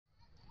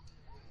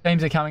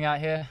Teams are coming out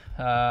here.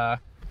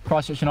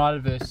 Christchurch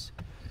United versus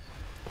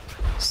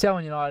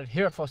Selwyn United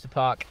here at Foster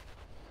Park.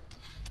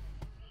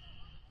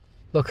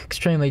 Look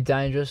extremely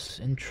dangerous,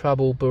 in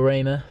trouble,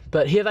 Barima.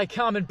 But here they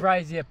come and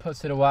Brazier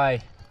puts it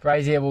away.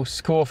 Brazier will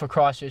score for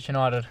Christchurch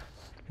United.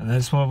 And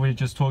that's what we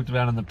just talked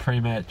about in the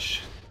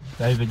pre-match.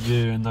 David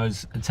Yu in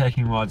those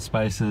attacking wide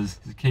spaces.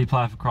 He's a key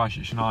player for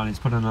Christchurch United. He's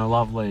put in a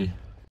lovely...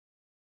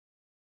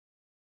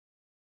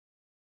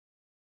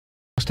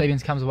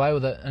 Stevens comes away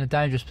with it in a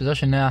dangerous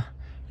position now.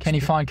 Can he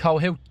find Cole?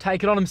 He'll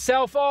take it on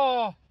himself.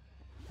 Oh!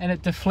 And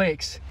it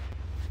deflects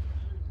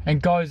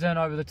and goes in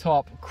over the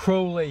top,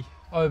 cruelly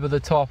over the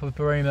top of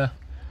Barima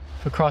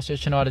for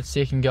Christchurch United's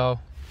second goal.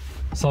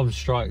 Some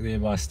strike there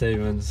by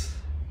Stevens.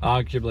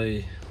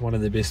 Arguably one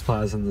of the best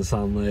players in the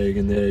Sun League,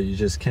 and there you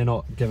just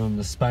cannot give him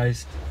the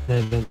space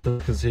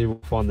because he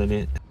will find the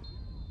net.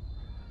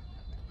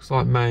 Looks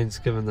like Main's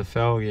given the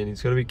foul again.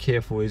 He's got to be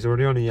careful. He's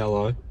already on a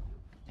yellow.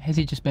 Has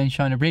he just been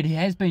shown a red? He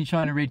has been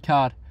shown a red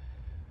card.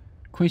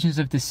 Questions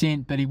of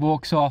dissent, but he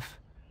walks off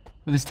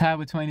with his tail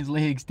between his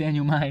legs.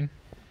 Daniel Main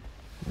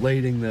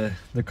leading the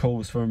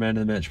calls for a man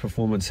of the match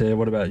performance here.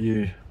 What about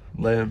you,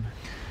 Liam?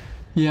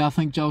 Yeah, I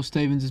think Joel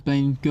Stevens has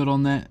been good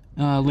on that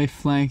left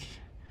flank.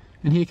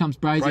 And here comes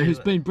Brazier, who's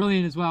been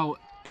brilliant as well,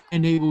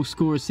 and he will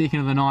score a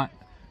second of the night.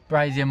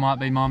 Brazier might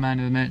be my man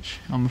of the match,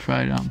 I'm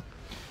afraid.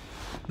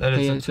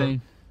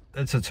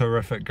 That's a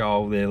terrific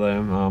goal there,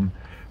 Liam.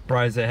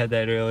 Brazier had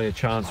that earlier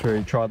chance where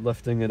he tried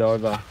lifting it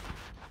over.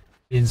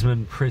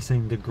 Ensman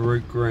pressing the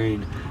group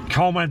green.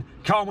 Coleman,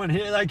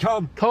 here they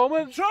come.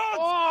 Coleman, shots!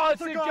 Oh,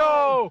 it's a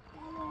goal!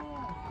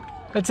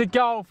 It's a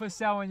goal for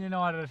Selwyn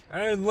United.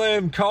 And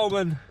Liam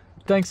Coleman.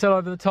 Dinks it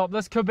over the top.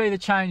 This could be the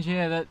change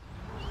here that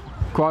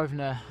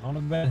Grosvenor. Not a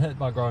bad hit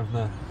by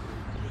Grosvenor.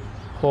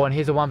 Oh, and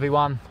here's a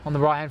 1v1 on the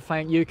right hand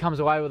flank. Yu comes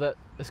away with it.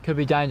 This could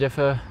be danger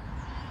for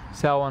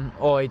Selwyn.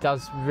 Oh, he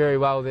does very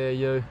well there,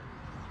 Yu.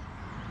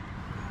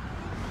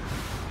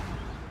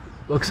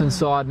 Looks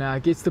inside now,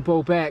 gets the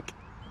ball back.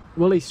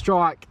 Will he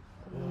strike?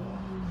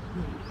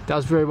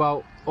 Does very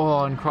well.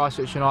 Oh, and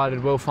Christchurch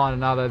United will find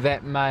another.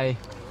 That may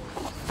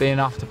be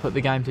enough to put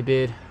the game to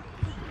bed.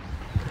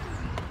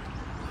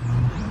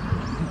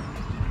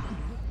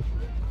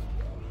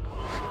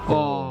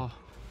 Oh,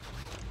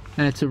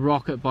 and it's a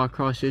rocket by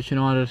Christchurch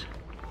United.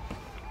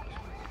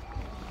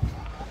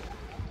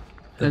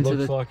 It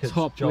looks like it's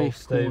Joel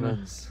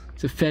Stevens.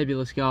 It's a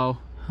fabulous goal.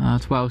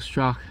 It's well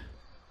struck.